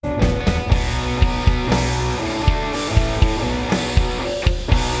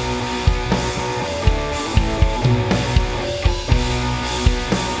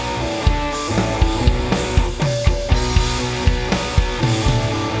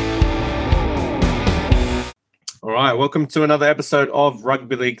right, welcome to another episode of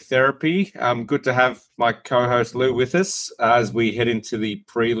Rugby League Therapy. Good to have my co-host Lou with us as we head into the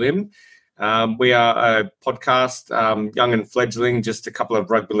prelim. We are a podcast, young and fledgling, just a couple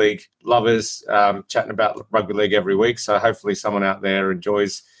of rugby league lovers chatting about rugby league every week. So hopefully someone out there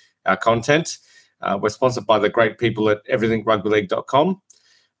enjoys our content. We're sponsored by the great people at everythingrugbyleague.com.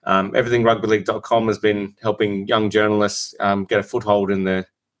 Everythingrugbyleague.com has been helping young journalists get a foothold in the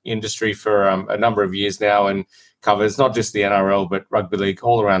industry for a number of years now, and covers not just the NRL but rugby league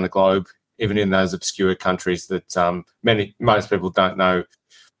all around the globe, even in those obscure countries that most people don't know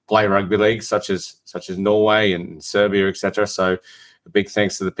play rugby league, such as Norway and Serbia, etc. So a big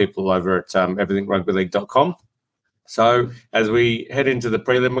thanks to the people over at everythingrugbyleague.com. So as we head into the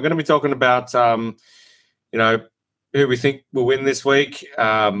prelim, we're going to be talking about who we think will win this week,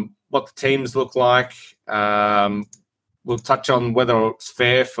 what the teams look like. We'll touch on whether it's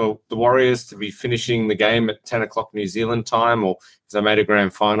fair for the Warriors to be finishing the game at 10 o'clock New Zealand time, or if they made a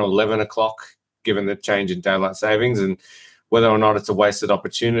grand final 11 o'clock, given the change in daylight savings, and whether or not it's a wasted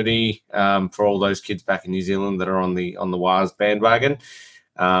opportunity for all those kids back in New Zealand that are on the Wires bandwagon.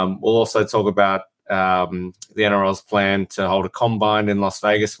 We'll also talk about the NRL's plan to hold a combine in Las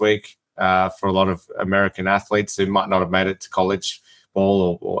Vegas week for a lot of American athletes who might not have made it to college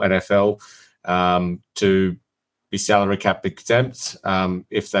ball or NFL to be salary cap exempt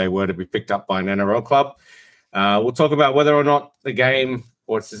if they were to be picked up by an NRL club. We'll talk about whether or not the game,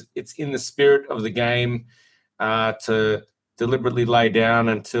 or it's in the spirit of the game to deliberately lay down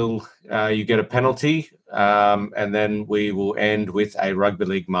until you get a penalty, and then we will end with a rugby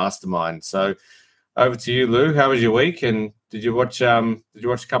league mastermind. So over to you, Lou. How was your week? And did you watch a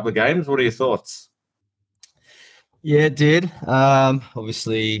couple of games? What are your thoughts? Yeah, it did.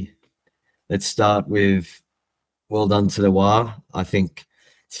 Obviously, let's start with well done to the Wire. I think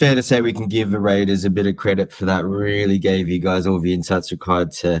it's fair to say we can give the Raiders a bit of credit for that. Really gave you guys all the insights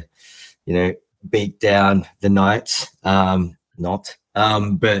required to, beat down the Knights. But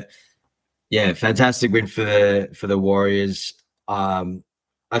yeah, fantastic win for the Warriors. I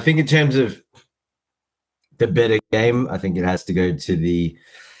think in terms of the better game, I think it has to go to the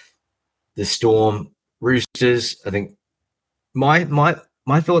Storm Roosters. I think my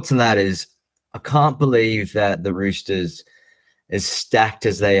thoughts on that is, I can't believe that the Roosters, as stacked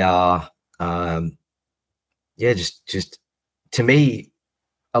as they are, just to me,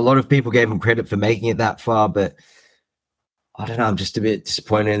 a lot of people gave them credit for making it that far, but I don't know, I'm just a bit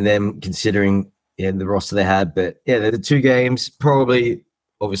disappointed in them considering the roster they had. But yeah, the two games, probably,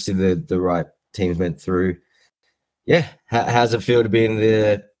 obviously the right teams went through. Yeah, how's it feel to be in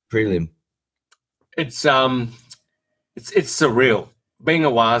the prelim? It's surreal. Being a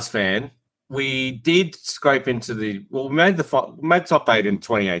Wires fan, we did scrape into we made top 8 in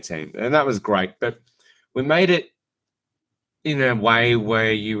 2018, and that was great. But we made it in a way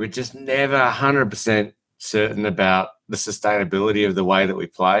where you were just never 100% certain about the sustainability of the way that we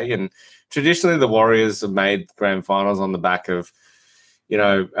play. And traditionally, the Warriors have made grand finals on the back of,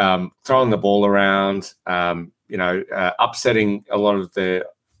 throwing the ball around, upsetting a lot of the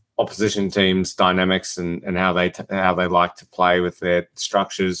opposition teams' dynamics and how they like to play with their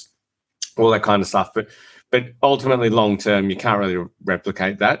structures, all that kind of stuff. But ultimately, long term, you can't really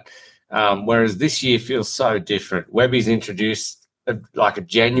replicate that. Whereas this year feels so different. Webby's introduced a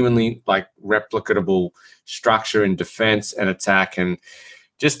genuinely replicable structure in defense and attack, and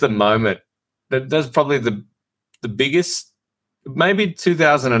just the moment that's probably the biggest. Maybe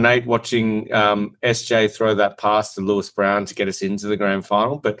 2008, watching SJ throw that pass to Lewis Brown to get us into the grand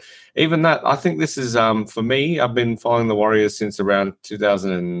final. But even that, I think this is, for me, I've been following the Warriors since around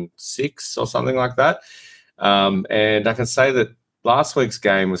 2006 or something like that. And I can say that last week's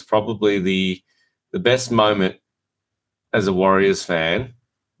game was probably the best moment as a Warriors fan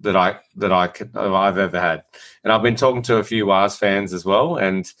that I've ever had. And I've been talking to a few Warriors fans as well,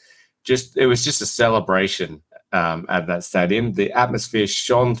 and it was just a celebration at that stadium. The atmosphere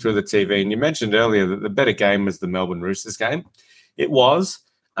shone through the TV. And you mentioned earlier that the better game was the Melbourne Roosters game. It was,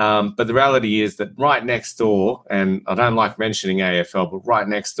 but the reality is that right next door, and I don't like mentioning AFL, but right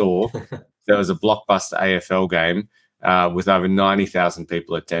next door, there was a blockbuster AFL game with over 90,000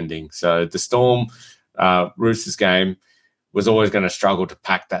 people attending. So the Storm Roosters game was always going to struggle to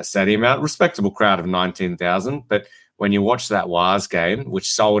pack that stadium out. Respectable crowd of 19,000, but when you watch that Wires game,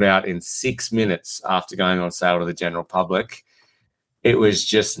 which sold out in 6 minutes after going on sale to the general public, it was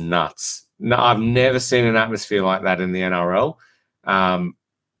just nuts. No, I've never seen an atmosphere like that in the NRL.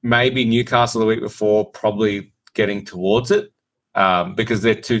 Maybe Newcastle the week before, probably getting towards it because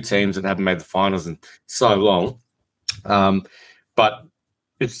they're two teams that haven't made the finals in so long. But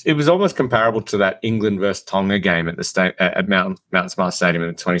it was almost comparable to that England versus Tonga game at the at Mount Smart Stadium in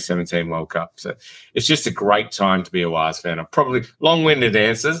the 2017 World Cup. So it's just a great time to be a Wires fan. I'm probably long-winded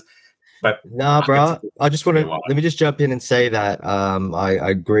answers, but nah, bro. I just want to let me just jump in and say that I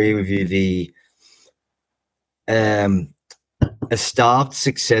agree with you. A starved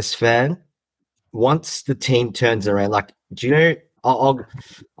success fan, once the team turns around, like, do you know?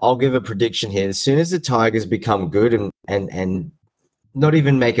 I'll give a prediction here. As soon as the Tigers become good and not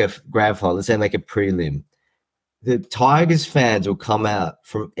even make a grand final, let's say make a prelim, the Tigers fans will come out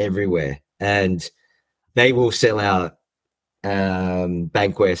from everywhere and they will sell out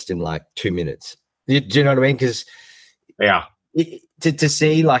Bankwest in like 2 minutes. Do you know what I mean? Because to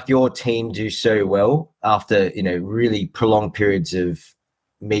see like your team do so well after really prolonged periods of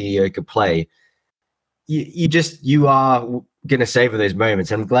mediocre play, you are going to savor those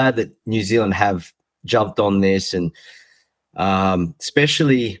moments. I'm glad that New Zealand have jumped on this, and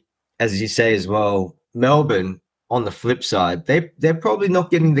especially as you say as well, Melbourne. On the flip side, they're probably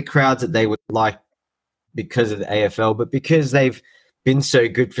not getting the crowds that they would like because of the AFL, but because they've been so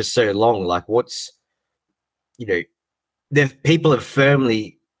good for so long. Like, people have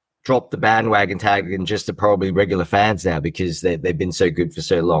firmly dropped the bandwagon tag and just are probably regular fans now because they've been so good for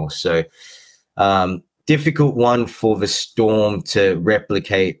so long. So difficult one for the Storm to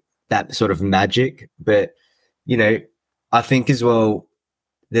replicate that sort of magic. But, I think as well,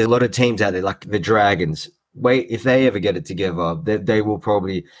 there's a lot of teams out there like the Dragons. If they ever get it together, they will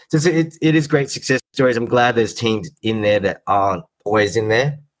probably. So it is great success stories. I'm glad there's teams in there that aren't always in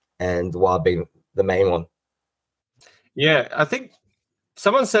there, and Wild being the main one. Yeah, I think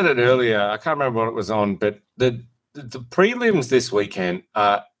someone said it earlier. I can't remember what it was on, but the prelims this weekend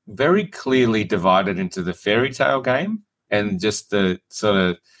are very clearly divided into the fairy tale game and just the sort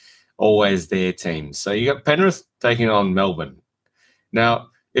of always there teams. So you got Penrith taking on Melbourne. Now,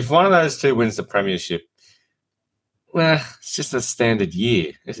 if one of those two wins the premiership, well, it's just a standard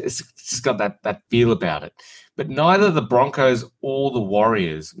year. It's just got that feel about it. But neither the Broncos or the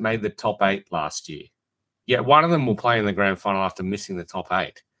Warriors made the top 8 last year. Yet one of them will play in the grand final after missing the top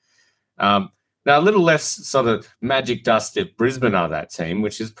 8. Now, a little less sort of magic dust if Brisbane are that team,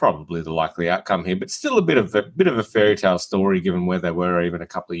 which is probably the likely outcome here, but still a bit of a fairy tale story given where they were even a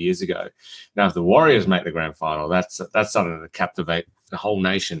couple of years ago. Now, if the Warriors make the grand final, that's something to captivate the whole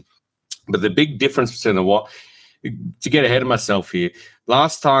nation. But the big difference between to get ahead of myself here,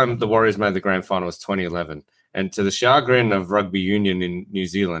 last time the Warriors made the grand final was 2011, and to the chagrin of rugby union in New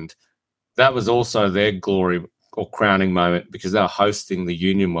Zealand, that was also their glory or crowning moment because they were hosting the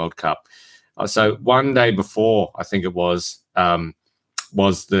Union World Cup. So one day before, I think it was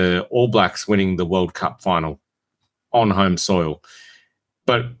the All Blacks winning the World Cup final on home soil.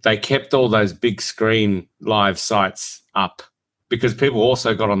 But they kept all those big screen live sites up because people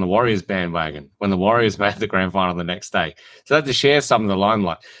also got on the Warriors bandwagon when the Warriors made the grand final the next day. So they had to share some of the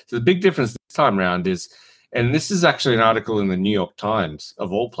limelight. So the big difference this time around is, and this is actually an article in the New York Times,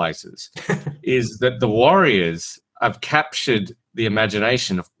 of all places, is that the Warriors have captured the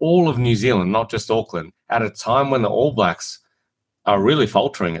imagination of all of New Zealand, not just Auckland, at a time when the All Blacks are really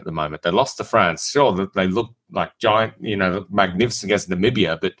faltering at the moment. They lost to France. Sure, that they look like giant, magnificent against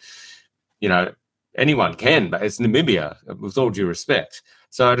Namibia, but, anyone can, but it's Namibia, with all due respect.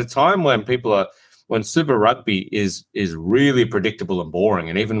 So at a time when when Super Rugby is really predictable and boring,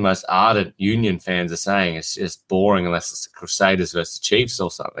 and even the most ardent Union fans are saying it's just boring unless it's the Crusaders versus the Chiefs or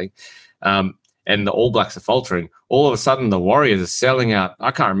something, and the All Blacks are faltering, all of a sudden the Warriors are selling out.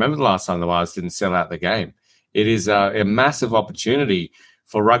 I can't remember the last time the Warriors didn't sell out the game. It is a massive opportunity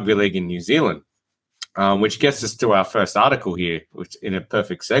for rugby league in New Zealand, which gets us to our first article here, which in a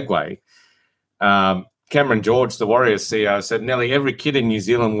perfect segue. Cameron George, the Warriors CEO, said nearly every kid in New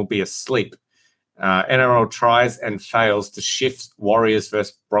Zealand will be asleep. NRL tries and fails to shift Warriors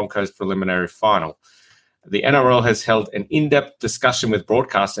versus Broncos preliminary final. The NRL has held an in-depth discussion with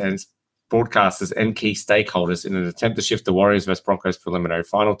broadcasters and key stakeholders in an attempt to shift the Warriors versus Broncos preliminary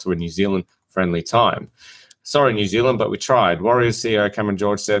final to a New Zealand-friendly time. Sorry, New Zealand, but we tried. Warriors CEO Cameron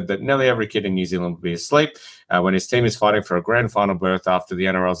George said that nearly every kid in New Zealand will be asleep when his team is fighting for a grand final berth after the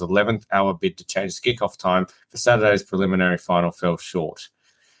NRL's 11th hour bid to change the kickoff time for Saturday's preliminary final fell short.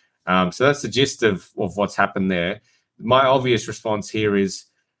 So that's the gist of what's happened there. My obvious response here is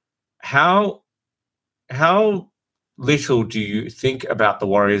how little do you think about the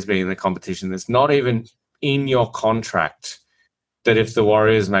Warriors being in the competition that's not even in your contract, that if the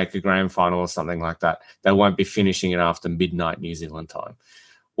Warriors make a grand final or something like that, they won't be finishing it after midnight New Zealand time?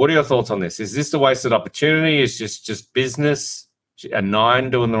 What are your thoughts on this? Is this a wasted opportunity? Is just business? A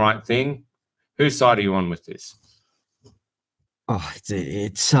Nine doing the right thing? Whose side are you on with this? Oh,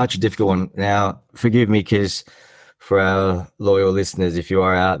 it's such a difficult one. Now, forgive me because for our loyal listeners, if you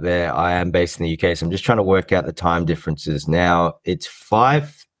are out there, I am based in the UK, so I'm just trying to work out the time differences. Now, it's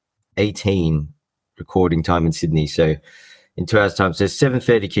 5:18 recording time in Sydney, so in 2 hours' time. So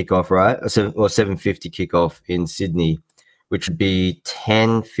 7:30 kickoff, right? Or 7:50 kickoff in Sydney, which would be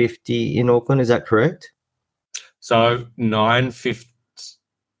 10:50 in Auckland. Is that correct? So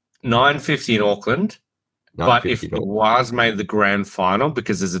 9:50 in Auckland. But if the Wars made the grand final,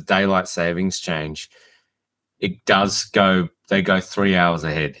 because there's a daylight savings change, it does go. They go 3 hours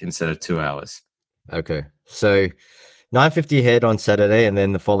ahead instead of 2 hours. Okay, so 9:50 ahead on Saturday, and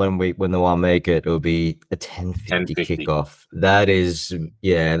then the following week when the War make it, it'll be a 10:50 kickoff. That is,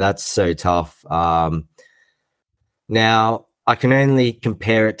 yeah, that's so tough. Now, I can only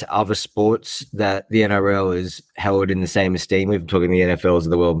compare it to other sports that the NRL is held in the same esteem. We've been talking the NFLs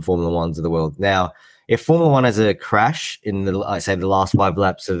of the world and Formula Ones of the world. Now, if Formula One has a crash in the, I say, the last 5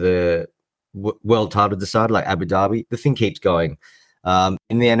 laps of the world title decider, like Abu Dhabi, the thing keeps going.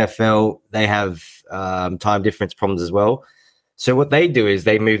 In the NFL, they have time difference problems as well. So what they do is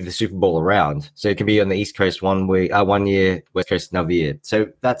they move the Super Bowl around. So it can be on the East Coast one year, West Coast another year. So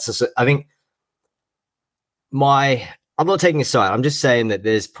that's, I think, I'm not taking a side. I'm just saying that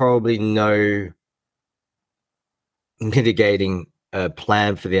there's probably no mitigating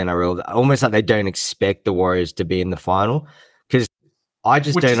plan for the NRL. Almost like they don't expect the Warriors to be in the final, because I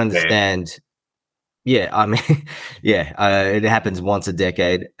just don't understand. Fair. Yeah, I mean, yeah, it happens once a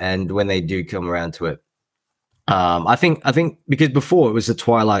decade, and when they do come around to it, I think because before it was the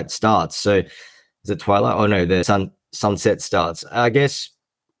twilight starts. So is it twilight? Oh no, the sunset starts. I guess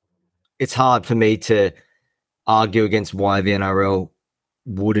it's hard for me to argue against why the NRL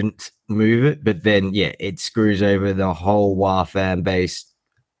wouldn't move it, but then it screws over the whole WAR fan base,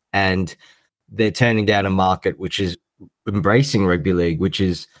 and they're turning down a market which is embracing rugby league, which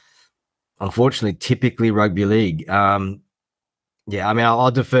is unfortunately typically rugby league. I mean,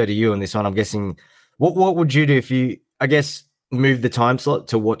 I'll defer to you on this one. I'm guessing what would you do if you, I guess, move the time slot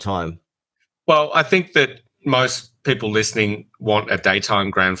to what time? Well, I think that most people listening want a daytime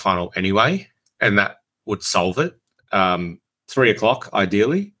grand final anyway, and that would solve it. 3:00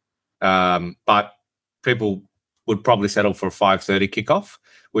 ideally, but people would probably settle for a 5:30 kickoff,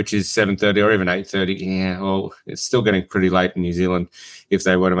 which is 7:30 or even 8:30. Yeah, well, it's still getting pretty late in New Zealand if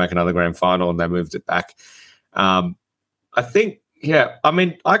they were to make another grand final and they moved it back. I think, I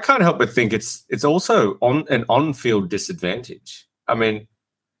mean, I can't help but think it's also an on-field disadvantage. I mean,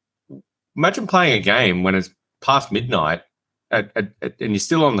 imagine playing a game when it's past midnight and you're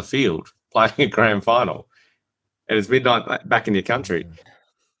still on the field playing a grand final. And it's midnight back in your country.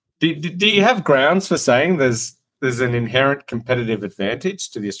 Do you have grounds for saying there's an inherent competitive advantage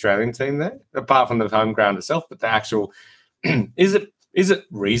to the Australian team there, apart from the home ground itself? But the actual is it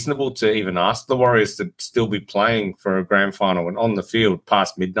reasonable to even ask the Warriors to still be playing for a grand final and on the field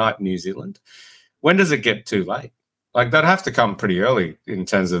past midnight in New Zealand? When does it get too late? Like, they'd have to come pretty early in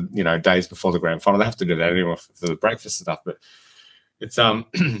terms of, days before the grand final. They have to do that anyway for the breakfast and stuff. But it's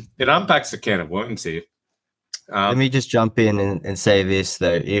it unpacks a can of worms here. Let me just jump in and say this,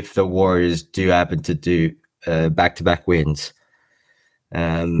 though. If the Warriors do happen to do back-to-back wins,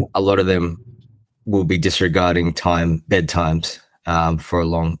 a lot of them will be disregarding bedtimes for a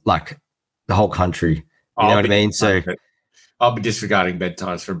long, like the whole country. You know what I mean? So I'll be disregarding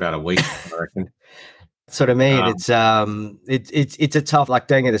bedtimes for about a week, I reckon. That's what I mean. It's a tough, like,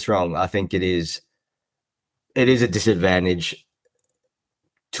 don't get us wrong. I think it is a disadvantage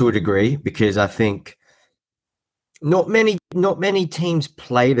to a degree, because I think not many teams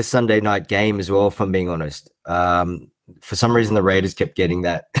play the Sunday night game as well, if I'm being honest. For some reason, the Raiders kept getting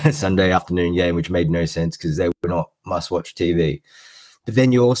that Sunday afternoon game, which made no sense because they were not must-watch TV. But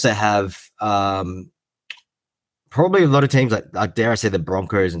then you also have probably a lot of teams like dare I say the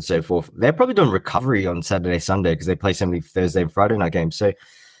Broncos and so forth. They're probably doing recovery on Saturday, Sunday because they play so many Thursday and Friday night games. So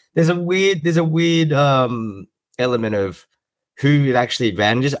there's a weird element of who it actually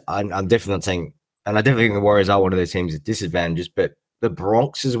advantages. I'm definitely not saying, and I definitely think the Warriors are one of those teams at disadvantages, but the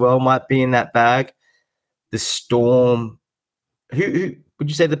Bronx as well might be in that bag. The Storm. Who would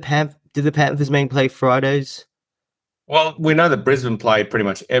you say did the Panthers mainly play Fridays? Well, we know that Brisbane play pretty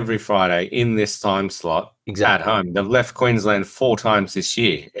much every Friday in this time slot at home. They've left Queensland 4 times this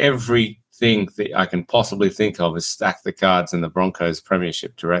year. Everything that I can possibly think of is stacked the cards in the Broncos'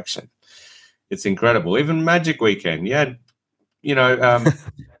 premiership direction. It's incredible. Even Magic Weekend,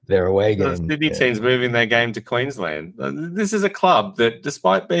 their away game. The Sydney team's moving their game to Queensland. This is a club that,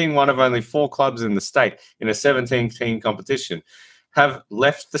 despite being one of only 4 clubs in the state in a 17-team competition, have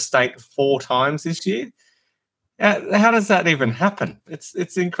left the state 4 times this year. How does that even happen?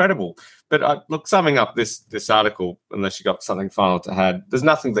 It's incredible. But look, summing up this article, unless you got something final to add, there's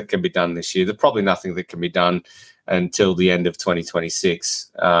nothing that can be done this year. There's probably nothing that can be done until the end of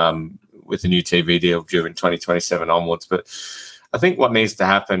 2026 with the new TV deal due in 2027 onwards. But I think what needs to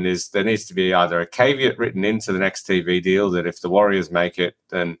happen is there needs to be either a caveat written into the next TV deal that if the Warriors make it,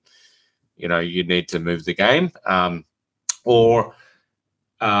 then you need to move the game, or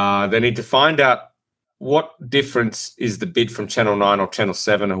they need to find out what difference is the bid from Channel 9 or Channel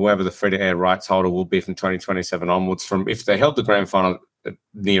 7, or whoever the free-to-air rights holder will be from 2027 onwards, from if they held the grand final at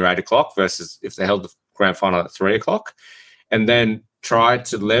near 8 o'clock versus if they held the grand final at 3 o'clock, and then try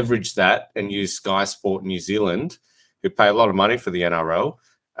to leverage that and use Sky Sport New Zealand, who pay a lot of money for the NRL,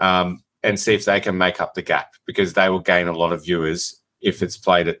 and see if they can make up the gap, because they will gain a lot of viewers if it's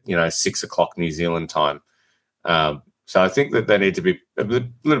played at 6 o'clock New Zealand time. So I think that they need to be a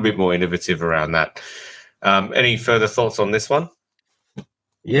little bit more innovative around that. Any further thoughts on this one?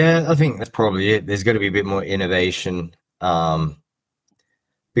 Yeah, I think that's probably it. There's got to be a bit more innovation,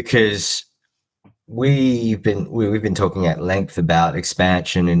 because we've been talking at length about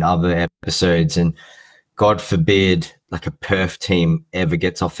expansion in other episodes, and God forbid, like a Perth team ever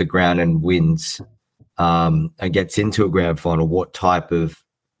gets off the ground and wins and gets into a grand final, what type of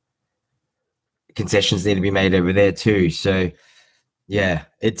concessions need to be made over there too. So yeah,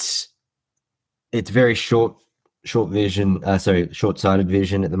 it's very short-sighted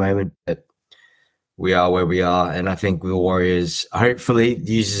vision at the moment, but we are where we are, and I think the Warriors hopefully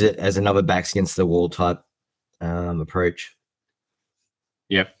uses it as another backs against the wall type approach.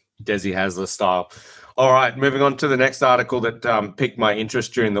 Yep, Desi Hasler style. All right, moving on to the next article that piqued my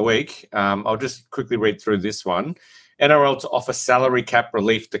interest during the week. I'll just quickly read through this one. NRL to offer salary cap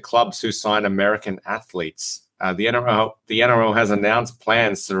relief to clubs who sign American athletes. The NRL has announced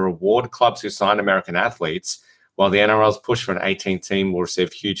plans to reward clubs who sign American athletes, while the NRL's push for an 18 team will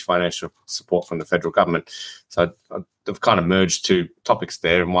receive huge financial support from the federal government. So they've kind of merged two topics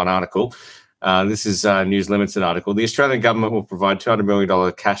there in one article. This is a News Limited article. The Australian government will provide $200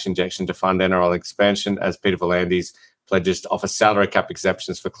 million cash injection to fund NRL expansion as Peter V'landys pledges to offer salary cap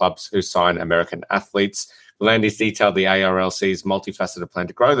exemptions for clubs who sign American athletes. V'landys detailed the ARLC's multifaceted plan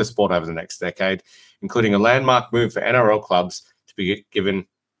to grow the sport over the next decade, including a landmark move for NRL clubs to be given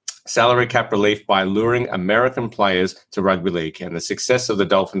salary cap relief by luring American players to rugby league. And the success of the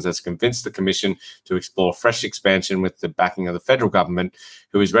Dolphins has convinced the Commission to explore fresh expansion with the backing of the federal government,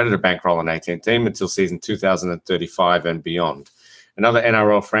 who is ready to bankroll an 18 team until season 2035 and beyond. Another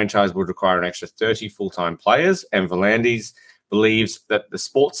NRL franchise would require an extra 30 full-time players, and V'landys believes that the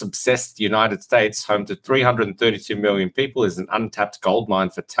sports-obsessed United States, home to 332 million people, is an untapped goldmine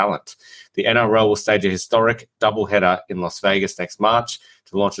for talent. The NRL will stage a historic doubleheader in Las Vegas next March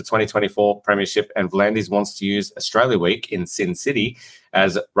to launch the 2024 Premiership, and V'landys wants to use Australia Week in Sin City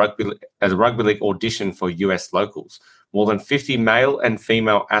as a rugby league audition for US locals. More than 50 male and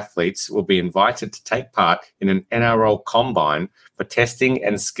female athletes will be invited to take part in an NRL combine for testing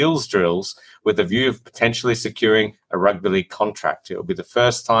and skills drills, with a view of potentially securing a rugby league contract. It will be the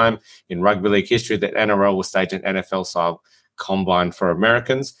first time in rugby league history that NRL will stage an NFL-style combine for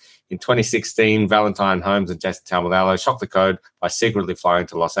Americans. In 2016, Valentine Holmes and Jason Taumalolo shocked the code by secretly flying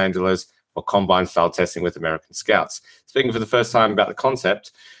to Los Angeles for combine-style testing with American scouts. Speaking for the first time about the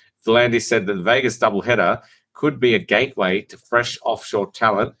concept, V'landys said that the Vegas doubleheader could be a gateway to fresh offshore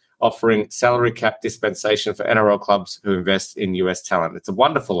talent, offering salary cap dispensation for NRL clubs who invest in US talent. It's a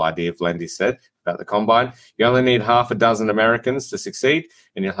wonderful idea, V'landys said about the combine. You only need half a dozen Americans to succeed,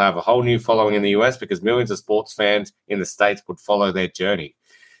 and you'll have a whole new following in the US, because millions of sports fans in the States would follow their journey.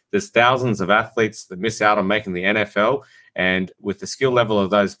 There's thousands of athletes that miss out on making the NFL, and with the skill level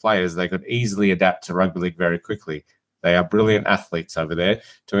of those players, they could easily adapt to rugby league very quickly. They are brilliant athletes over there.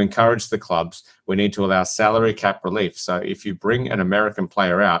 To encourage the clubs, we need to allow salary cap relief. So if you bring an American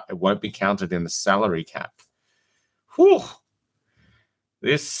player out, it won't be counted in the salary cap. Whew.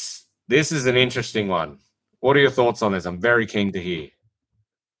 This is an interesting one. What are your thoughts on this? I'm very keen to hear.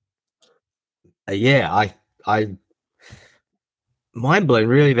 I mind blown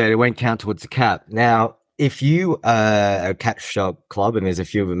really that it won't count towards the cap. Now, if you are a cap shop club, and there's a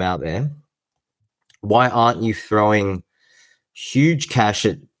few of them out there, why aren't you throwing huge cash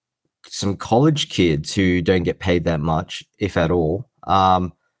at some college kids who don't get paid that much, if at all?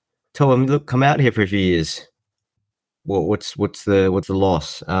 Tell them, look, come out here for a few years. What's the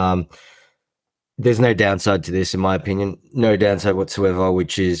loss? There's no downside to this, in my opinion. No downside whatsoever,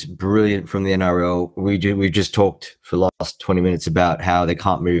 which is brilliant from the NRL. We just talked for the last 20 minutes about how they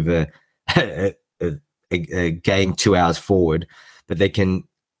can't move a game 2 hours forward, but they can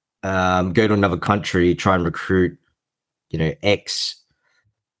go to another country, try and recruit ex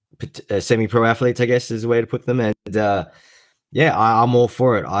semi-pro athletes, I guess is the way to put them. And I'm all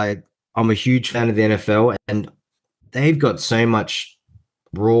for it. I'm a huge fan of the NFL, and they've got so much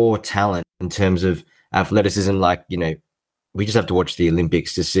raw talent in terms of athleticism. Like, we just have to watch the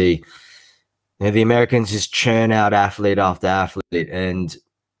Olympics to see the Americans just churn out athlete after athlete. And,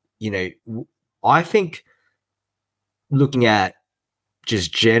 I think looking at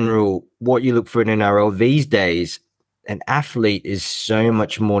just general what you look for in NRL these days, an athlete is so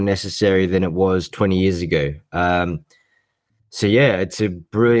much more necessary than it was 20 years ago. It's a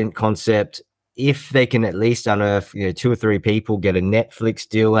brilliant concept. If they can at least unearth, 2 or 3 people, get a Netflix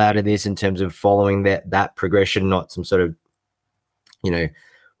deal out of this in terms of following that progression, not some sort of, what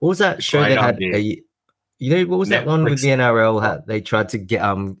was that show that had what was Netflix. That one with the NRL? How they tried to get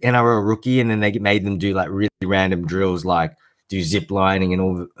NRL rookie, and then they made them do like really random drills, like do zip lining and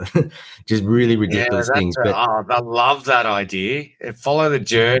all just really ridiculous things. But I love that idea. Follow the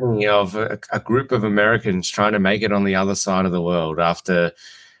journey of a group of Americans trying to make it on the other side of the world after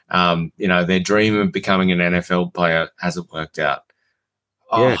their dream of becoming an NFL player hasn't worked out.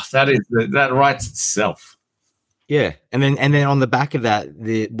 That writes itself. Yeah, and then on the back of that,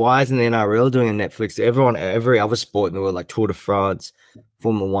 why isn't the NRL doing a Netflix? Every other sport in the world, like Tour de France,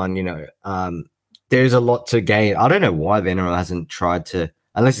 Formula One, there's a lot to gain. I don't know why the NRL hasn't tried to,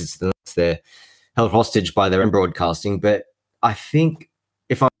 unless they're held hostage by their own broadcasting. But I think,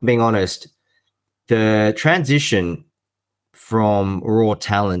 if I'm being honest, the transition from raw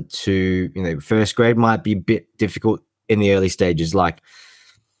talent to first grade might be a bit difficult in the early stages. Like,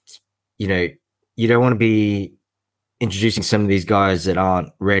 you don't want to be introducing some of these guys that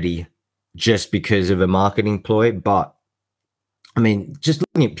aren't ready just because of a marketing ploy. But I mean, just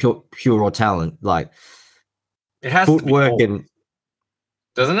looking at pure raw talent, like it has footwork,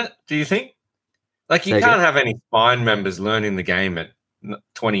 doesn't it? Do you think? Like, you can't have any spine members learning the game at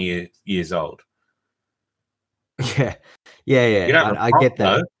 20 years old. Yeah. I get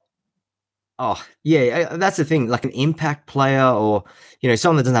that. Oh, yeah, that's the thing. Like an impact player, or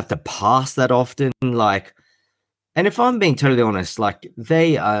someone that doesn't have to pass that often. Like, and if I'm being totally honest, like,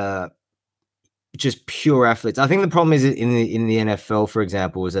 they are just pure athletes. I think the problem is in the NFL, for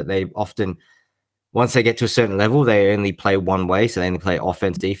example, is that they often, once they get to a certain level, they only play one way, so they only play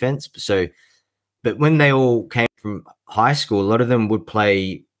offense, defense. So, but when they all came from high school, a lot of them would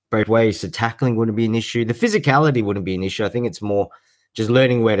play both ways. So tackling wouldn't be an issue. The physicality wouldn't be an issue. I think it's more just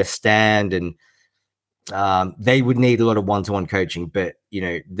learning where to stand, and they would need a lot of one-to-one coaching. But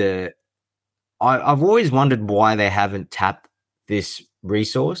I've always wondered why they haven't tapped this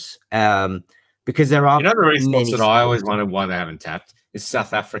resource. Because there are the resource that I always wondered why they haven't tapped is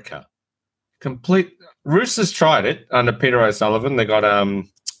South Africa. Roosters tried it under Peter O'Sullivan. They got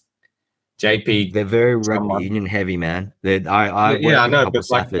JP. They're very rugby union heavy, man. I know, but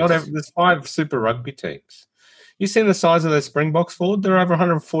there's 5 super rugby teams. You seen the size of their Springboks forward? They're over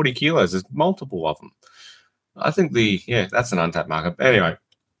 140 kilos. There's multiple of them. I think that's an untapped market. Anyway,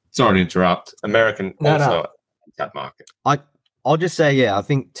 sorry to interrupt. American untapped market. I'll just say, I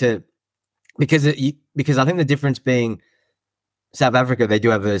think because I think the difference being South Africa, they do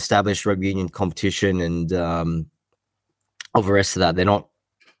have an established rugby union competition, and of the rest of that, they're not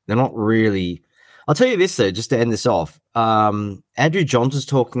really. I'll tell you this though, just to end this off. Andrew Johns was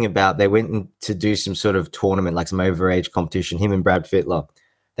talking about they went to do some sort of tournament, like some overage competition. Him and Brad Fittler,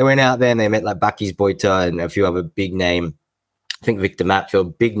 they went out there and they met like Bakkies Boita and a few other big name. I think Victor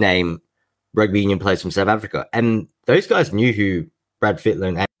Matfield, big name rugby union players from South Africa, and those guys knew who Brad Fittler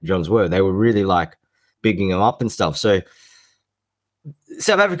and Andrew Johns were. They were really like bigging them up and stuff. So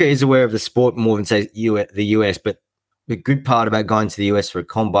South Africa is aware of the sport more than say the US, but the good part about going to the US for a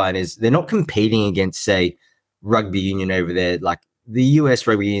combine is they're not competing against, say, rugby union over there. Like, the US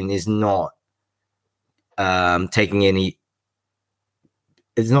rugby union is not taking any.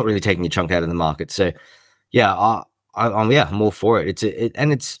 It's not really taking a chunk out of the market. So, I'm all for it.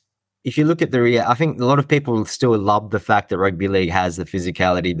 It's if you look at I think a lot of people still love the fact that rugby league has the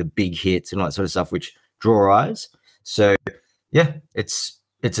physicality, the big hits, and all that sort of stuff, which draw eyes. So, it's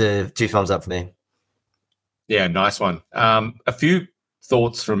a 2 thumbs up for me. Yeah, nice one. A few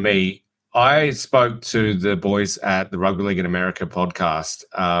thoughts from me. I spoke to the boys at the Rugby League in America podcast,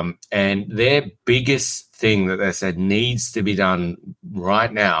 and their biggest thing that they said needs to be done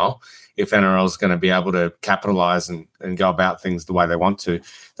right now, if NRL is going to be able to capitalize and go about things the way they want to,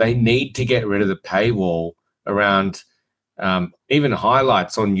 they need to get rid of the paywall around even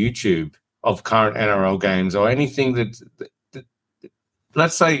highlights on YouTube of current NRL games or anything that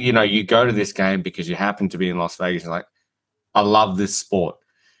let's say, you go to this game because you happen to be in Las Vegas and like, I love this sport.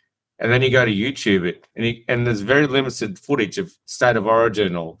 and then you go to YouTube it, and there's very limited footage of State of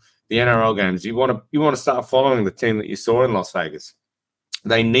Origin or the NRL games. You want to start following the team that you saw in Las Vegas.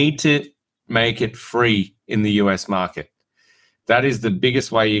 They need to make it free in the US market. That is the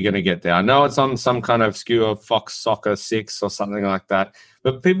biggest way you're going to get there. I know it's on some kind of obscure Fox Soccer 6 or something like that,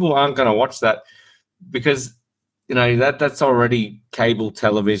 but people aren't going to watch that because, that's already cable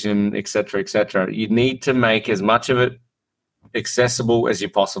television, et cetera, et cetera. You need to make as much of it accessible as you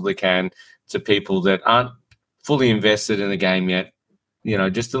possibly can to people that aren't fully invested in the game yet.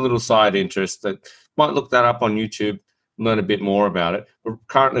 Just a little side interest that might look that up on YouTube, learn a bit more about it. But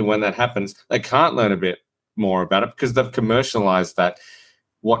currently when that happens, they can't learn a bit more about it because they've commercialized that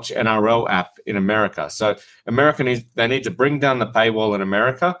Watch NRL app in America. So they need to bring down the paywall in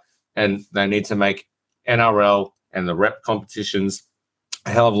America, and they need to make NRL and the rep competitions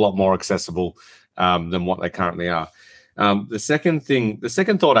a hell of a lot more accessible than what they currently are. The second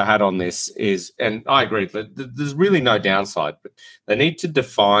thought I had on this is, and I agree, there's really no downside, but they need to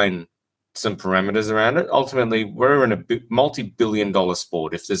define some parameters around it. Ultimately, we're in a multi-billion-dollar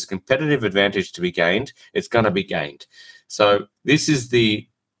sport. If there's a competitive advantage to be gained, it's going to be gained. So this is the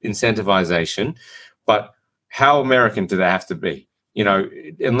incentivization, but how American do they have to be?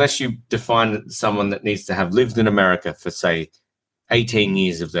 Unless you define someone that needs to have lived in America for, say, 18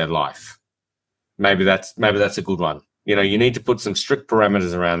 years of their life, maybe that's a good one. You need to put some strict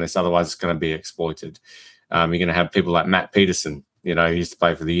parameters around this, otherwise it's going to be exploited. You're going to have people like Matt Peterson, who used to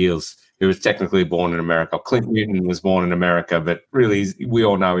play for the Eels, who was technically born in America. Clint Newton was born in America, but really we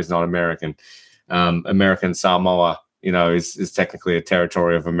all know he's not American. American Samoa, is technically a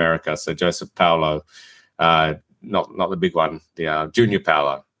territory of America. So Joseph Paulo, not the big one, the Junior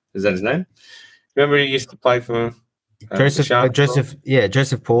Paulo. Is that his name? Remember he used to play for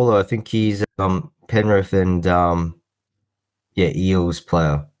Joseph Paulo. I think he's Penrith and Eels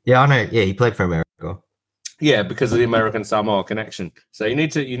player. Yeah, I know. Yeah, he played for America. Yeah, because of the American Samoa connection. So you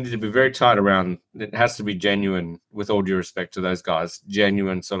need to be very tight around. It has to be genuine, with all due respect to those guys.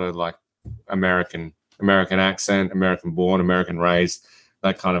 Genuine, sort of like American accent, American born, American raised,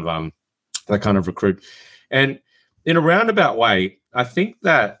 that kind of recruit. And in a roundabout way, I think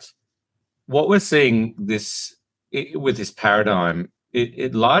that what we're seeing with this paradigm,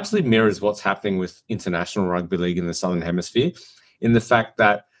 it largely mirrors what's happening with international rugby league in the Southern Hemisphere, in the fact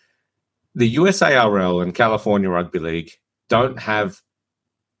that the US NRL and California Rugby League don't have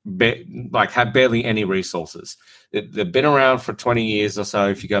barely any resources. They've been around for 20 years or so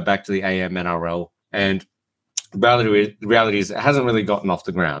if you go back to the NRL, and the reality is it hasn't really gotten off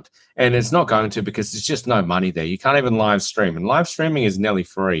the ground. And it's not going to, because there's just no money there. You can't even live stream, and live streaming is nearly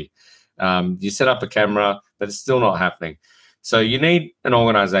free. You set up a camera, but it's still not happening. So you need an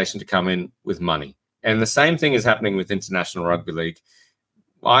organization to come in with money. And the same thing is happening with International Rugby League.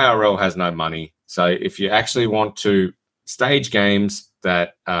 IRL has no money. So if you actually want to stage games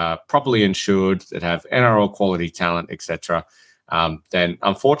that are properly insured, that have NRL quality talent, etc., then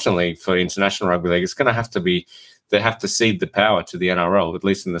unfortunately for International Rugby League, it's going to have to be, they have to cede the power to the NRL, at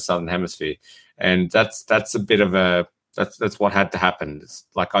least in the Southern Hemisphere. And that's a bit of that's what had to happen. It's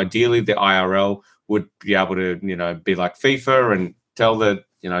like ideally the IRL would be able to, be like FIFA and tell that,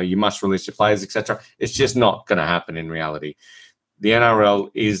 you must release your players, etc. It's just not going to happen in reality. The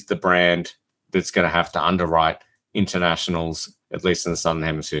NRL is the brand that's going to have to underwrite internationals, at least in the Southern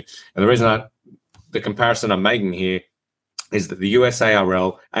Hemisphere. And the reason the comparison I'm making here is that the US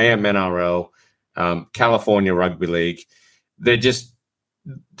NRL, NRL, California Rugby League, they're just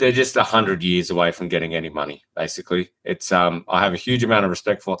 100 years away from getting any money, basically. It's I have a huge amount of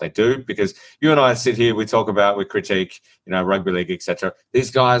respect for what they do, because you and I sit here, we critique, rugby league, etc. These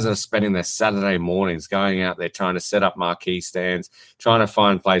guys are spending their Saturday mornings going out there trying to set up marquee stands, trying to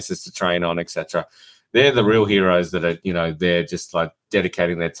find places to train on, etc. They're the real heroes that are, they're just like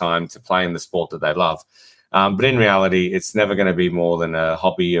dedicating their time to playing the sport that they love. But in reality, it's never going to be more than a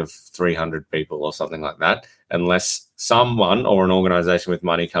hobby of 300 people or something like that, unless someone or an organization with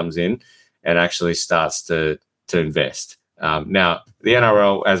money comes in and actually starts to invest. Now, the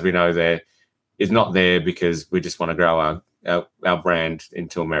NRL, as we know, there is not there because we just want to grow our brand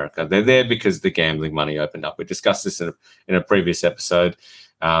into America. They're there because the gambling money opened up. We discussed this in a previous episode.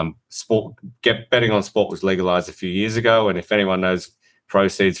 Betting on sport was legalized a few years ago, and if anyone knows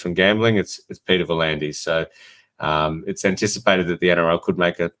proceeds from gambling, it's Peter V'landys. So it's anticipated that the NRL could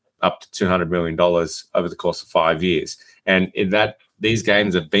make up to $200 million over the course of 5 years. And in that, these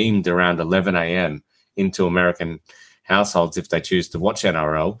games are beamed around 11 a.m. into American households if they choose to watch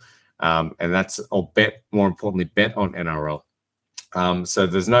NRL. And that's, or more importantly, bet on NRL. So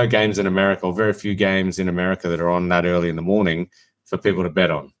there's no games in America, or very few games in America that are on that early in the morning for people to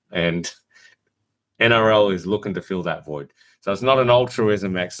bet on. and NRL is looking to fill that void. So it's not an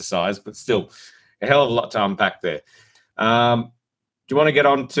altruism exercise, but still a hell of a lot to unpack there. Do you want to get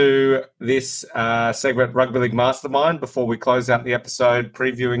on to this segment, Rugby League Mastermind, before we close out the episode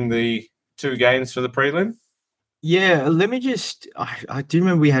previewing the 2 games for the prelim? Yeah, let me just. I do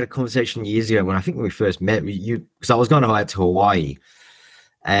remember we had a conversation years ago when I think when we first met you, because I was going to Hawaii,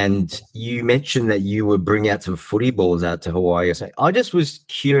 and you mentioned that you would bring out some footy balls out to Hawaii. So I just was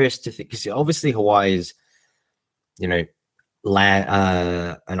curious to think, because obviously Hawaii is, an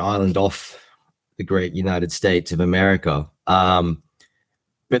island off the great United States of America.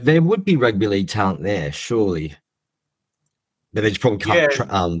 But there would be rugby league talent there, surely. But they just probably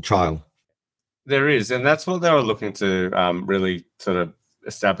can't trial. There is, and that's what they were looking to really sort of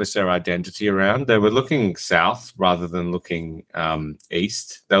establish their identity around. They were looking south rather than looking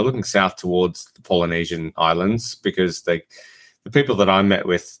east. They were looking south towards the Polynesian islands, because the people that I met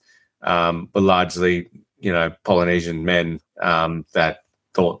with were largely, Polynesian men that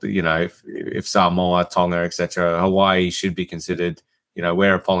thought that, if Samoa, Tonga, etc., Hawaii should be considered,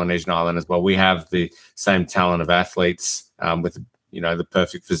 we're a Polynesian island as well. We have the same talent of athletes with the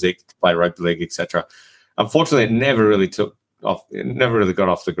perfect physique to play rugby league, etc. Unfortunately, it never really took off. It never really got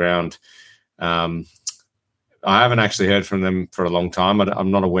off the ground. I haven't actually heard from them for a long time. I'm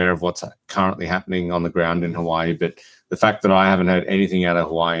not aware of what's currently happening on the ground in Hawaii, but the fact that I haven't heard anything out of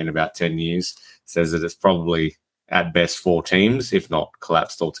Hawaii in about 10 years says that it's probably at best 4 teams, if not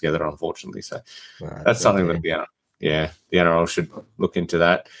collapsed altogether, unfortunately. So that's something that the NRL should look into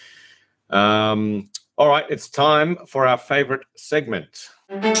that. All right, it's time for our favorite segment.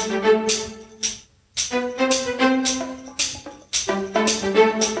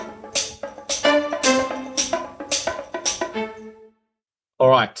 All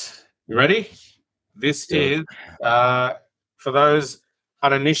right, you ready? This is, for those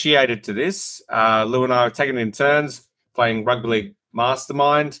uninitiated to this, Lou and I are taking it in turns playing Rugby League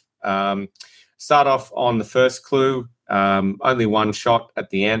Mastermind. Start off on the first clue, only one shot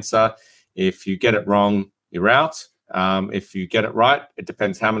at the answer. If you get it wrong, you're out. If you get it right, it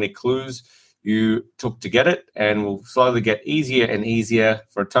depends how many clues you took to get it, and will slowly get easier and easier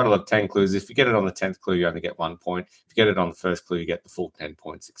for a total of 10 clues. If you get it on the 10th clue, you only get 1 point. If you get it on the first clue, you get the full 10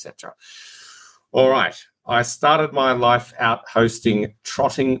 points, etc. All right. I started my life out hosting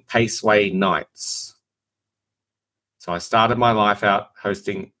trotting paceway nights. So I started my life out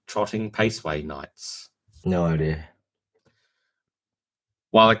hosting trotting paceway nights. No idea.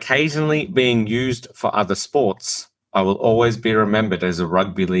 While occasionally being used for other sports, I will always be remembered as a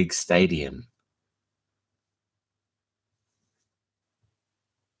rugby league stadium.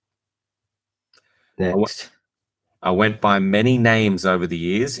 Next. I went by many names over the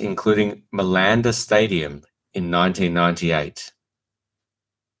years, including Malanda Stadium in 1998.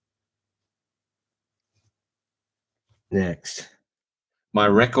 Next. My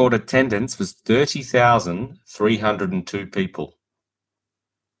record attendance was 30,302 people.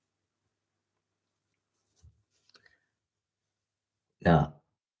 No.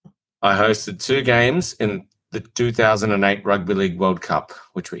 I hosted 2 games in the 2008 Rugby League World Cup,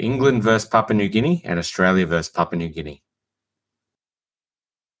 which were England versus Papua New Guinea and Australia versus Papua New Guinea.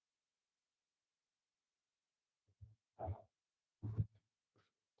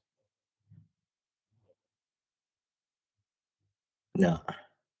 No.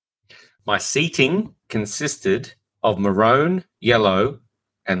 My seating consisted of maroon, yellow,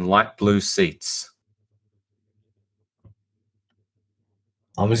 and light blue seats.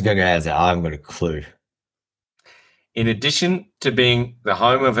 I'm just going to go as I haven't got a clue. In addition to being the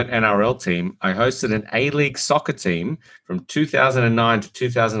home of an NRL team, I hosted an A-League soccer team from 2009 to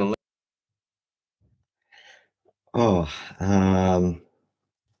 2011.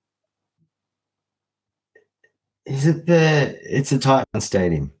 Is it it's the Titan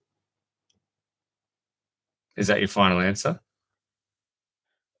Stadium? Is that your final answer?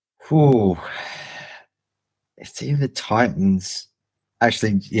 Ooh. It's either Titans.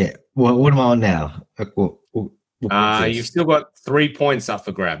 Actually, yeah. Well, what am I on now? You've still got 3 points up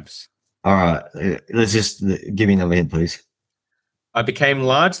for grabs. All right. Let's just give me another hint, please. I became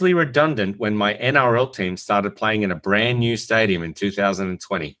largely redundant when my NRL team started playing in a brand new stadium in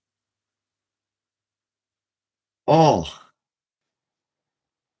 2020. Oh.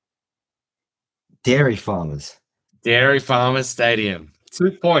 Dairy Farmers. Dairy Farmers Stadium.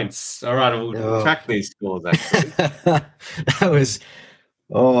 2 points. All right, we'll track these scores, actually. that was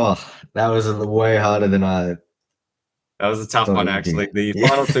way harder than I. That was a tough one, actually. The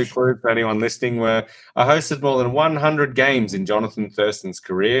final 2 clues for anyone listening were: I hosted more than 100 games in Jonathan Thurston's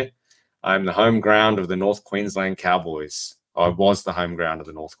career. I'm the home ground of the North Queensland Cowboys. I was the home ground of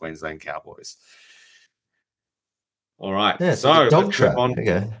the North Queensland Cowboys. All right. Yeah, So dog let's trap. move on.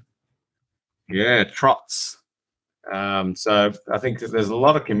 Okay. Yeah, trots. So I think that there's a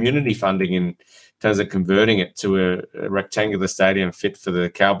lot of community funding in terms of converting it to a rectangular stadium fit for the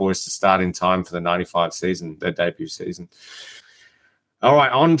Cowboys to start in time for the 95 season, their debut season. All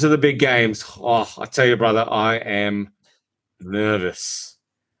right, on to the big games. Oh, I tell you, brother, I am nervous.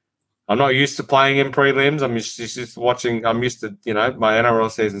 I'm not used to playing in prelims. I'm just watching. I'm used to, my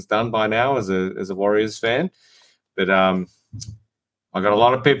NRL season's done by now as a Warriors fan. But I got a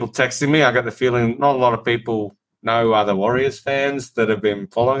lot of people texting me. I got the feeling not a lot of people know other Warriors fans that have been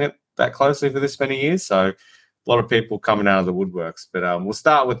following it that closely for this many years. So a lot of people coming out of the woodworks. But we'll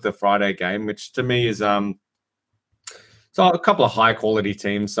start with the Friday game, which to me is so a couple of high quality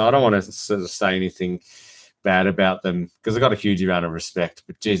teams. So I don't want to sort of say anything bad about them because I've got a huge amount of respect.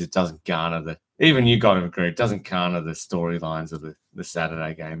 But geez, it doesn't garner even you got to agree, it doesn't garner the storylines of the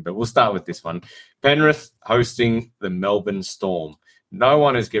Saturday game. But we'll start with this one. Penrith hosting the Melbourne Storm. No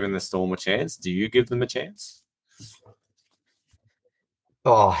one has given the Storm a chance. Do you give them a chance?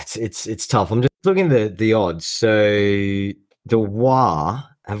 Oh, it's tough. I'm just looking at the odds. So the Wah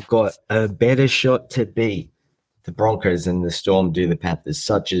have got a better shot to beat the Broncos than the Storm do the Panthers,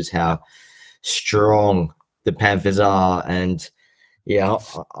 such as how strong the Panthers are. And yeah,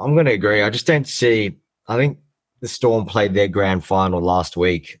 I'm going to agree. I just don't see. I think the Storm played their grand final last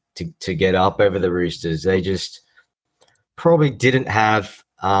week to get up over the Roosters. They just probably didn't have.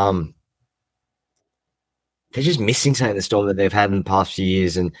 They're just missing something in the Storm that they've had in the past few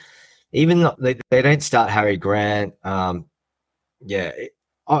years, and even though they don't start Harry Grant. Actually,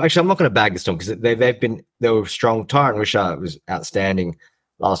 I'm not going to bag the Storm because they were strong. Tyron Wishart was outstanding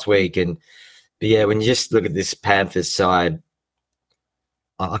last week, but yeah, when you just look at this Panthers side,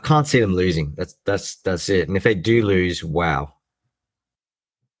 I can't see them losing. That's it. And if they do lose, wow.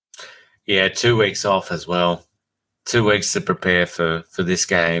 Yeah, 2 weeks off as well. 2 weeks to prepare for this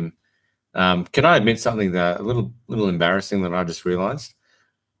game. Can I admit something that a little embarrassing that I just realised?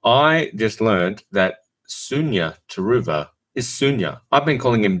 I just learned that Sunya Taruva is Sunya. I've been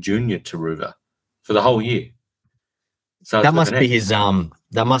calling him Junior Taruva for the whole year. So that must be his.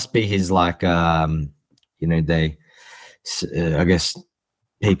 That must be his. Like, I guess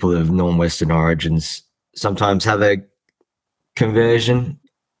people of non-Western origins sometimes have a conversion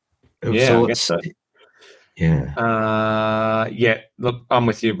of sorts. I guess so. Yeah. Look, I'm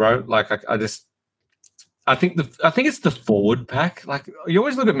with you, bro. Like, I think it's the forward pack. Like, you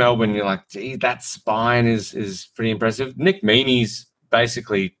always look at Melbourne, and you're like, gee, that spine is pretty impressive. Nick Meaney's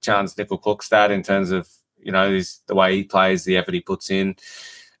basically Chance Nickel-Cookstad in terms of the way he plays, the effort he puts in.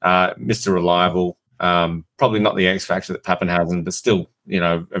 Mr. Reliable. Probably not the X factor that Pappenhausen, but still,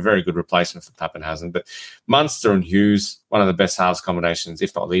 a very good replacement for Pappenhausen. But Munster and Hughes, one of the best halves combinations,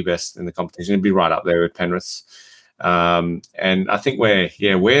 if not the best in the competition, it'd be right up there with Penrith's. And I think where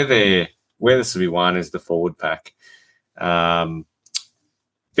this will be won is the forward pack.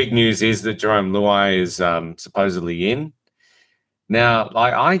 Big news is that Jerome Luai is supposedly in. Now,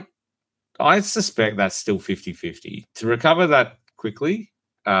 I suspect that's still 50-50. To recover that quickly,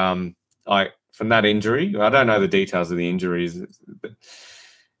 from that injury, I don't know the details of the injuries, but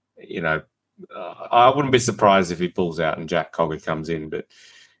I wouldn't be surprised if he pulls out and Jack Cogger comes in. But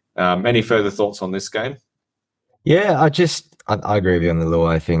any further thoughts on this game? Yeah, I agree with you on the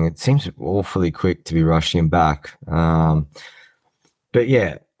Luai thing. It seems awfully quick to be rushing him back. But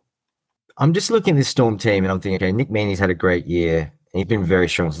yeah, I'm just looking at this Storm team and I'm thinking, okay, Nick Meaney's had a great year. He's been very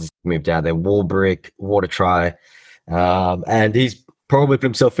strong since he moved out there. Warbrick, water try, and he's probably put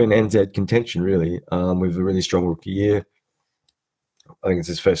himself in NZ contention, really, with a really strong rookie year. I think it's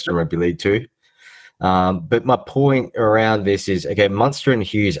his first in rugby league too. But my point around this is, okay, Munster and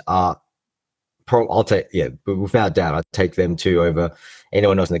Hughes are but without doubt, I'd take them two over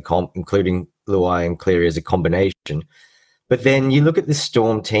anyone else in the comp, including Luai and Cleary as a combination. But then you look at the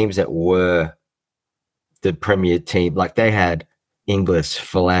Storm teams that were the premier team, like they had Inglis,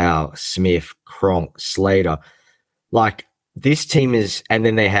 Folau, Smith, Cronk, Slater. Like this team is, and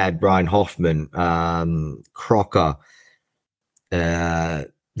then they had Brian Hoffman, Crocker, the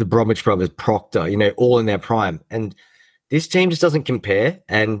Bromwich brothers, Proctor, all in their prime. And this team just doesn't compare,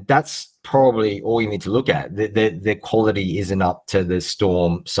 and that's probably all you need to look at. Their quality isn't up to the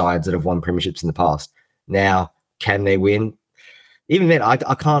Storm sides that have won premierships in the past. Now, can they win? Even then, I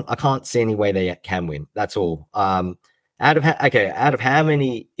can't see any way they can win. That's all. Out of how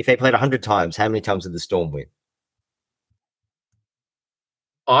many? If they played 100 times, how many times did the Storm win?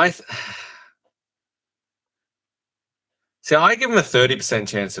 I give them a 30%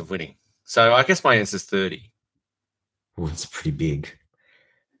 chance of winning. So I guess my answer is 30. it's pretty big.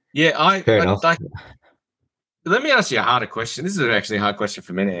 Yeah, Fair enough. Let me ask you a harder question. This is actually a hard question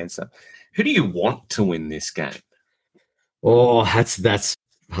for me to answer. Who do you want to win this game? Oh, that's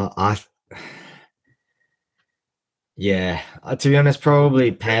yeah. To be honest,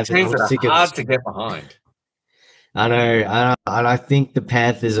 probably Panthers. Teams I'm that sick are of hard to get behind. I know, and I think the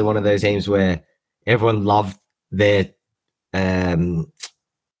Panthers are one of those teams where everyone loved their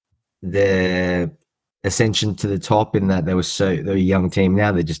their ascension to the top in that they were a young team.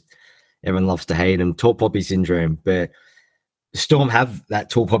 Now they're just everyone loves to hate them. Tall poppy syndrome, but Storm have that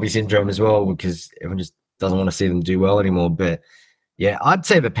tall poppy syndrome as well because everyone just doesn't want to see them do well anymore. But yeah, I'd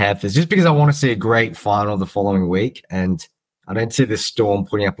say the Panthers just because I want to see a great final the following week, and I don't see the Storm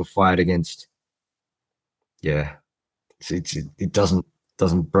putting up a fight against. Yeah, it doesn't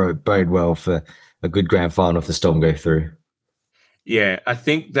bode well for a good grand final if the Storm go through. Yeah, I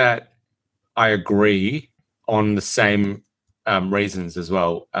think that I agree on the same reasons as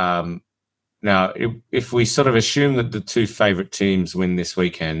well. Now, if we sort of assume that the two favourite teams win this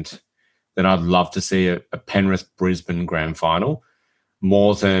weekend, then I'd love to see a Penrith-Brisbane grand final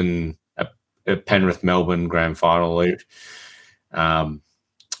more than a Penrith-Melbourne grand final.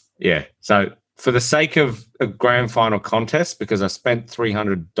 Yeah, so for the sake of a grand final contest, because I spent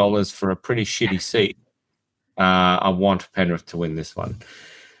 $300 for a pretty shitty seat, I want Penrith to win this one.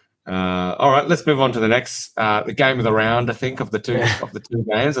 All right, let's move on to the next, the game of the round. I think of the two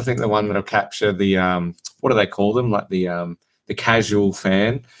games, I think the one that'll capture the what do they call them? Like the casual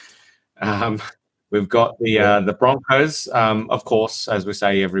fan. We've got the Broncos, of course, as we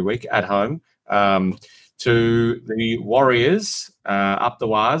say every week, at home to the Warriors up the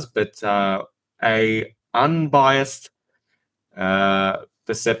wires, but a unbiased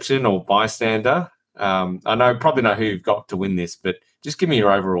perception or bystander. I probably know who you've got to win this, but just give me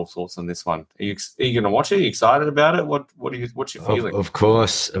your overall thoughts on this one. Are you going to watch it? Are you excited about it? What's your feeling? Of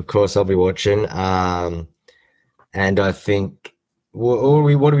course, I'll be watching. And I think what are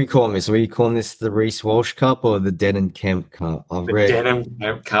we calling this? Are we calling this the Reece Walsh Cup or the Denham Kemp Cup? Denham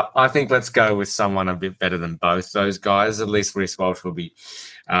Kemp Cup. I think let's go with someone a bit better than both those guys. At least Reece Walsh will be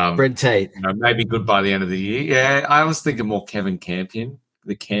Brent Tate. Maybe good by the end of the year. Yeah, I was thinking more Kevin Campion,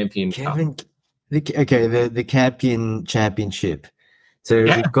 the Campion Cup. The Campion Championship. So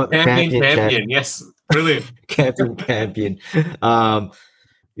yeah, we've got Campion. Yes, brilliant. Campion. I'm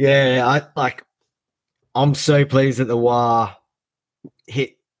so pleased that the War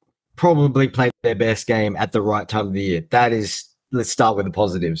probably played their best game at the right time of the year. That is, let's start with the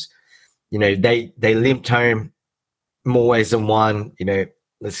positives. You know, they limped home more ways than one. You know,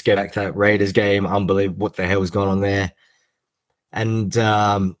 let's go back to that Raiders game. Unbelievable what the hell was going on there. And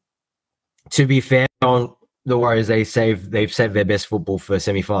to be fair on the Warriors, they've saved their best football for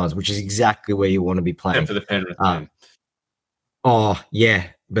semi-finals, which is exactly where you want to be playing. Except for the Penrith game. Oh yeah,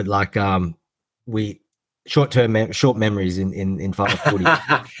 but like short memories in final footy.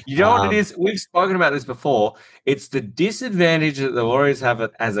 You know what it is? We've spoken about this before. It's the disadvantage that the Warriors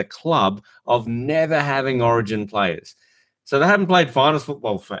have as a club of never having origin players. So they haven't played finals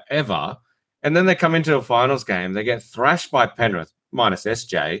football forever, and then they come into a finals game, they get thrashed by Penrith minus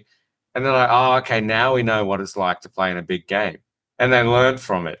SJ, and they're like, oh, okay, now we know what it's like to play in a big game. And they learned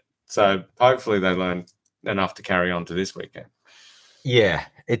from it. So hopefully they learn enough to carry on to this weekend. Yeah,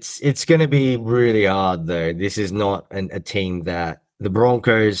 it's going to be really hard, though. This is not a team that the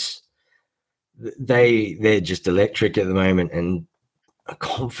Broncos, they're just electric at the moment and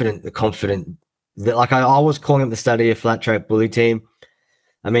confident. Like I was calling them the study a flat track bully team.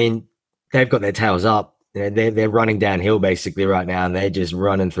 I mean, they've got their tails up. You know, they're running downhill basically right now, and they're just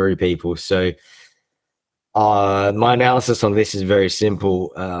running through people. So my analysis on this is very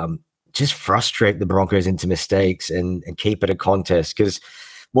simple. Just frustrate the Broncos into mistakes and keep it a contest, because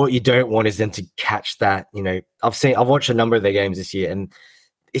what you don't want is them to catch that. You know, I've watched a number of their games this year, and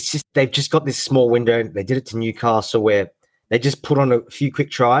it's just they've just got this small window. They did it to Newcastle where they just put on a few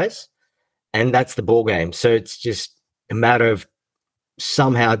quick tries, and that's the ball game. So it's just a matter of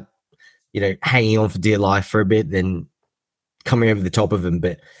somehow, you know, hanging on for dear life for a bit, then coming over the top of them.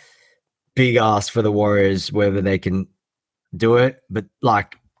 But big ask for the Warriors whether they can do it. But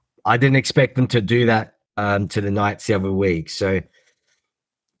like, I didn't expect them to do that to the Knights the other week. So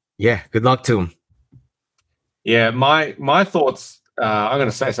yeah, good luck to them. Yeah, my thoughts. I'm going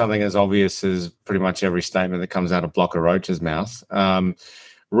to say something as obvious as pretty much every statement that comes out of Blocker Roach's mouth.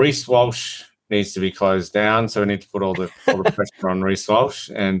 Reece Walsh needs to be closed down, so we need to put all the pressure on Reece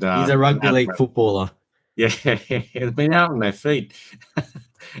Walsh. And he's a rugby league footballer. Yeah, he's been out on their feet.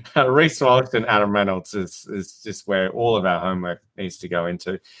 Reece Walsh and Adam Reynolds is just where all of our homework needs to go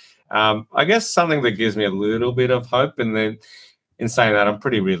into. I guess something that gives me a little bit of hope, and then in saying that, I'm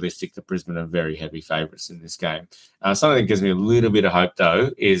pretty realistic that Brisbane are very heavy favourites in this game. Something that gives me a little bit of hope,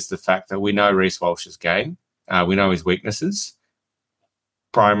 though, is the fact that we know Reece Walsh's game. We know his weaknesses.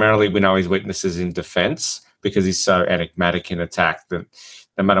 Primarily, we know his weaknesses in defence because he's so enigmatic in attack that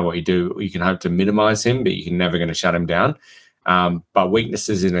no matter what you do, you can hope to minimise him, but you're never going to shut him down. But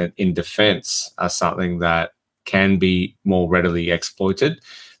weaknesses in defence are something that can be more readily exploited.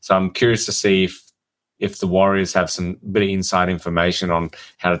 So I'm curious to see if the Warriors have some bit of inside information on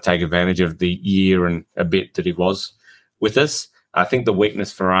how to take advantage of the year and a bit that he was with us. I think the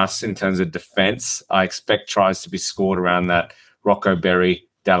weakness for us in terms of defence, I expect tries to be scored around that Rocco Berry,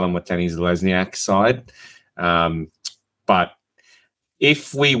 Dallin Watene-Zelezniak side. But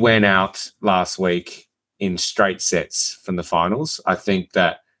if we went out last week in straight sets from the finals, I think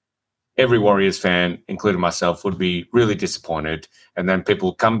that every Warriors fan, including myself, would be really disappointed. And then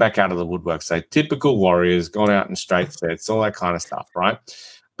people come back out of the woodwork, say, typical Warriors, gone out in straight sets, all that kind of stuff, right?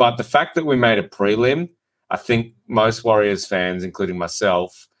 But the fact that we made a prelim, I think most Warriors fans, including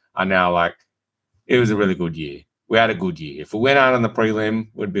myself, are now like, it was a really good year. We had a good year. If we went out in the prelim,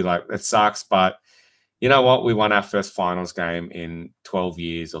 we'd be like, that sucks. But you know what? We won our first finals game in 12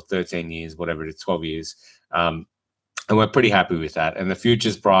 years or 13 years, whatever it is, 12 years. And we're pretty happy with that. And the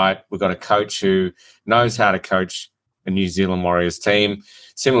future's bright. We've got a coach who knows how to coach a New Zealand Warriors team,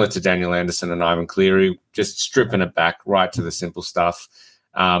 similar to Daniel Anderson and Ivan Cleary, just stripping it back right to the simple stuff.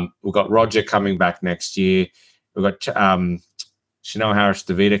 We've got Roger coming back next year. We've got Chanel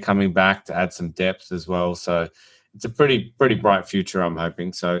Harris-Davida coming back to add some depth as well. So it's a pretty bright future, I'm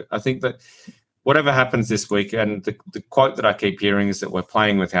hoping. So I think that whatever happens this week, and the quote that I keep hearing is that we're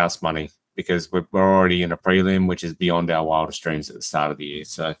playing with house money, because we're already in a prelim, which is beyond our wildest dreams at the start of the year.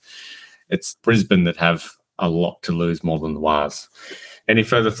 So it's Brisbane that have a lot to lose more than the Wars. Any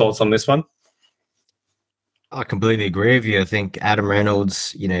further thoughts on this one? I completely agree with you. I think Adam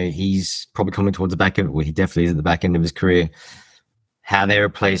Reynolds, he's probably coming towards the back end. Well, he definitely is at the back end of his career. How they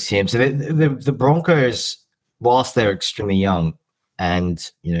replace him. So the Broncos, whilst they're extremely young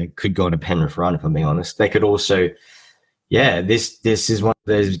and, could go on a Penrith run, if I'm being honest, they could also... Yeah, this is one of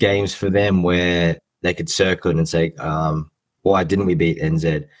those games for them where they could circle it and say, why didn't we beat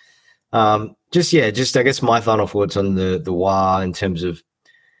NZ? Just I guess my final thoughts on the WA in terms of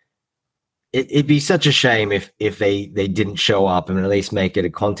it'd be such a shame if they didn't show up and at least make it a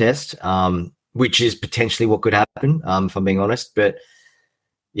contest, which is potentially what could happen, if I'm being honest. But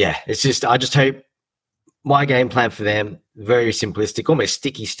yeah, it's just I just hope my game plan for them, very simplistic, almost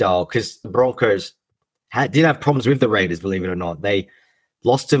sticky style, because the Broncos did have problems with the Raiders, believe it or not. They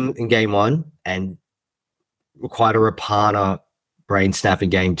lost them in game one and required a Rapana brain snap in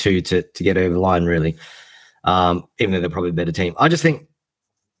game two to get over the line, really, even though they're probably a better team. I just think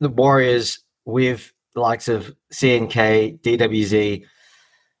the Warriors, with the likes of CNK, DWZ,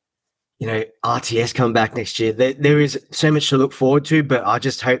 RTS coming back next year, there is so much to look forward to, but I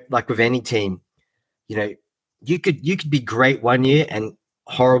just hope, like with any team, you could be great one year and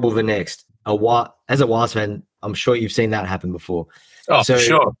horrible the next. As a Wars fan, I'm sure you've seen that happen before. Oh, so, for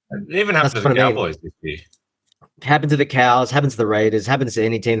sure. It even happened to the Cowboys this year. Happened to the Cows, happens to the Raiders, happens to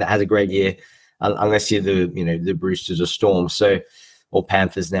any team that has a great year, unless you're the Roosters or Storm, or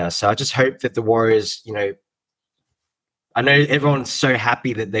Panthers now. So I just hope that the Warriors, I know everyone's so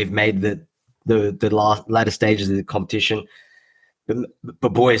happy that they've made the latter stages of the competition,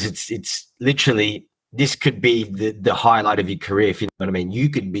 but boys, it's literally. This could be the highlight of your career, if you know what I mean. You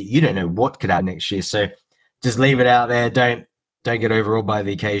don't know what could happen next year. So just leave it out there. Don't get overawed by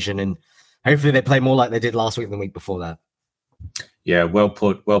the occasion. And hopefully they play more like they did last week than the week before that. Yeah, well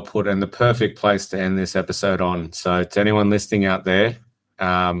put. And the perfect place to end this episode on. So to anyone listening out there,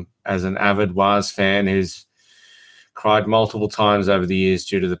 as an avid Wars fan who's cried multiple times over the years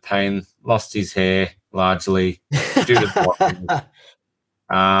due to the pain, lost his hair largely due to the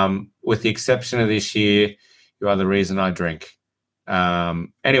with the exception of this year, you are the reason I drink.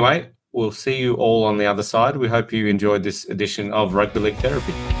 Anyway, we'll see you all on the other side. We hope you enjoyed this edition of Rugby League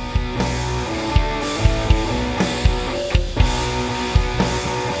Therapy.